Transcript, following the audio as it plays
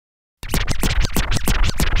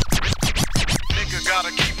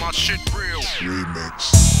gotta keep my shit real.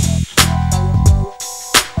 Remix.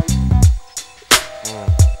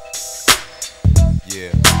 Yeah.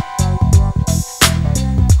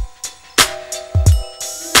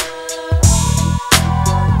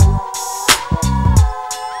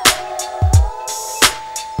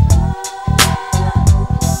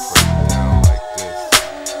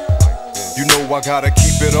 You know I gotta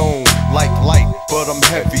keep it on, like light, but I'm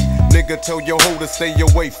heavy. Nigga, tell your hoe to stay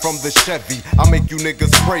away from the Chevy. I make you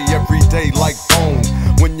niggas spray every day like bone.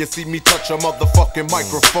 When you see me touch a motherfucking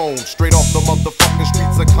microphone, straight off the motherfucking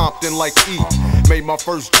streets of Compton like E. Made my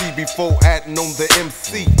first G before adding on the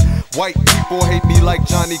MC. White people hate me like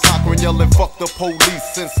Johnny Cochran, yelling fuck the police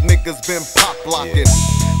since niggas been pop locking.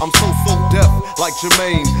 I'm so deaf like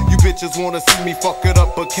Jermaine. You bitches wanna see me fuck it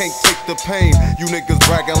up but can't take the pain. You niggas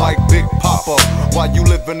bragging like Big Papa while you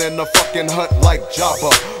living in a fucking hut like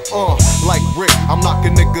Jabba. Like Rick, I'm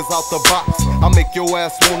knocking niggas out the box. I make your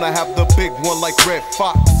ass wanna have the big one like Red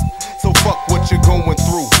Fox. So fuck what you're going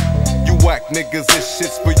through. You whack niggas, this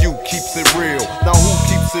shit's for you, keeps it real. Now who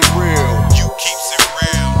keeps it real? You keeps it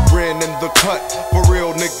real. Ran in the cut, for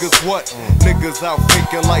real niggas what? Niggas out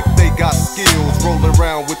faking like they got skills. Rolling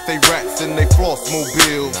around with they rats and they floss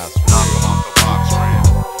mobiles. Knock 'em out the box, Ran.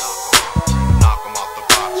 Knock 'em out the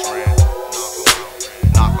box, Ran.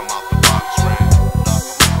 Knock 'em out the box, Ran.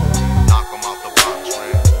 Knock 'em out the box,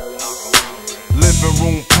 Ran. Living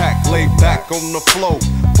room packed, laid back on the floor.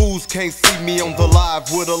 Fools can't see me on the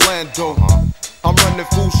live with Orlando. I'm running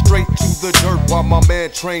full straight to the dirt while my man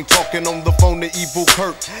Train talking on the phone to Evil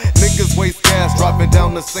Kurt. Niggas waste gas driving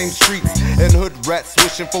down the same streets, and hood rats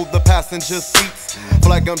wishing for the passenger seats.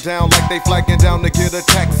 Flag them down like they flagging down to get a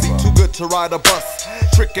taxi. Too good to ride a bus.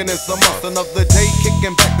 Tricking is a month, another day.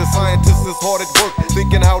 Kicking back, the scientists is hard at work,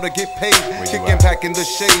 thinking how to get paid. Kicking back in the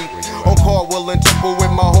shade. On Caldwell and Temple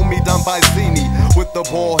with my homie Don Bizini. With the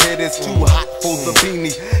bald head, it's too hot for the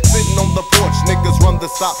beanie. Sitting on the porch, niggas run the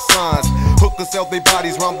stop signs. Hookers sell their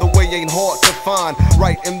bodies round the way, ain't hard to find.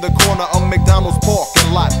 Right in the corner of McDonald's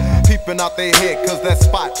parking lot. Peeping out their head, cause that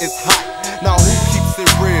spot is hot. Now who keeps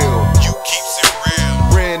it real? You keeps it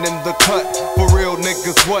real. Ran in the cut, for real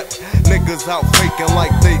niggas what? Niggas out faking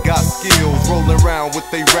like they got skills. Rolling around with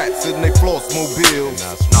they rats and they floss mobiles.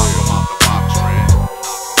 Knock 'em out the box, Ran.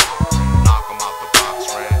 Knock 'em out the box,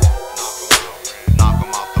 Ran. Knock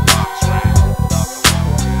 'em out the box, Ran.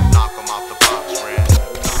 Knock 'em out the box, Ran.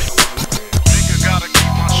 Nigga gotta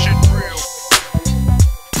keep my shit real.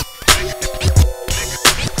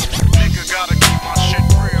 Nigga gotta keep my shit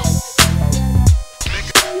real.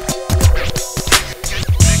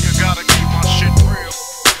 Nigga gotta keep my shit real.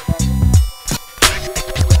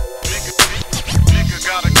 Nigga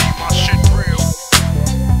gotta keep my shit real.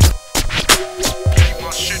 Keep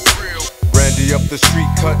my shit real. Randy up the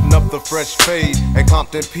street cutting up the fresh fade, and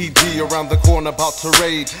Compton PD around the corner about to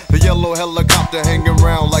raid. The yellow helicopter hanging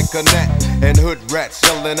around like a net, and hood rats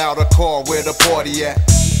yelling out a car where the party at.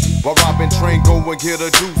 While robbing Train go and get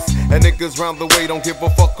a juice, and niggas round the way don't give a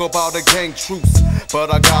fuck about a gang truce.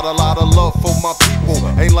 But I got a lot of love for my people,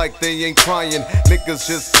 ain't like they ain't trying. Niggas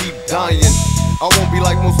just keep dying. I won't be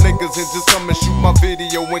like most niggas and just come and shoot my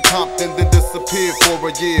video in Compton, then disappear for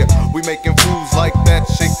a year. We making fools like that,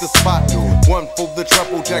 shake the spot. One for the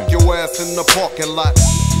treble, jack your ass in the parking lot.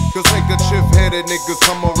 Cause handkerchief-headed niggas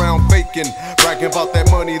come around faking, bragging about that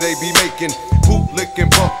money they be making. Bootlicking,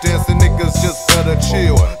 buck dancing niggas just better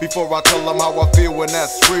chill before I tell them how I feel when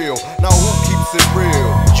that's real. Now who keeps it real?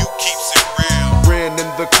 You keeps it real. Ran in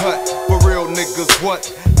the cut, for real niggas what?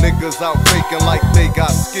 Niggas out faking like they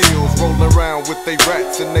got skills. Rolling around with they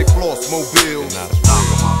rats and they floss mobiles. Knock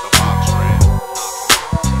 'em out the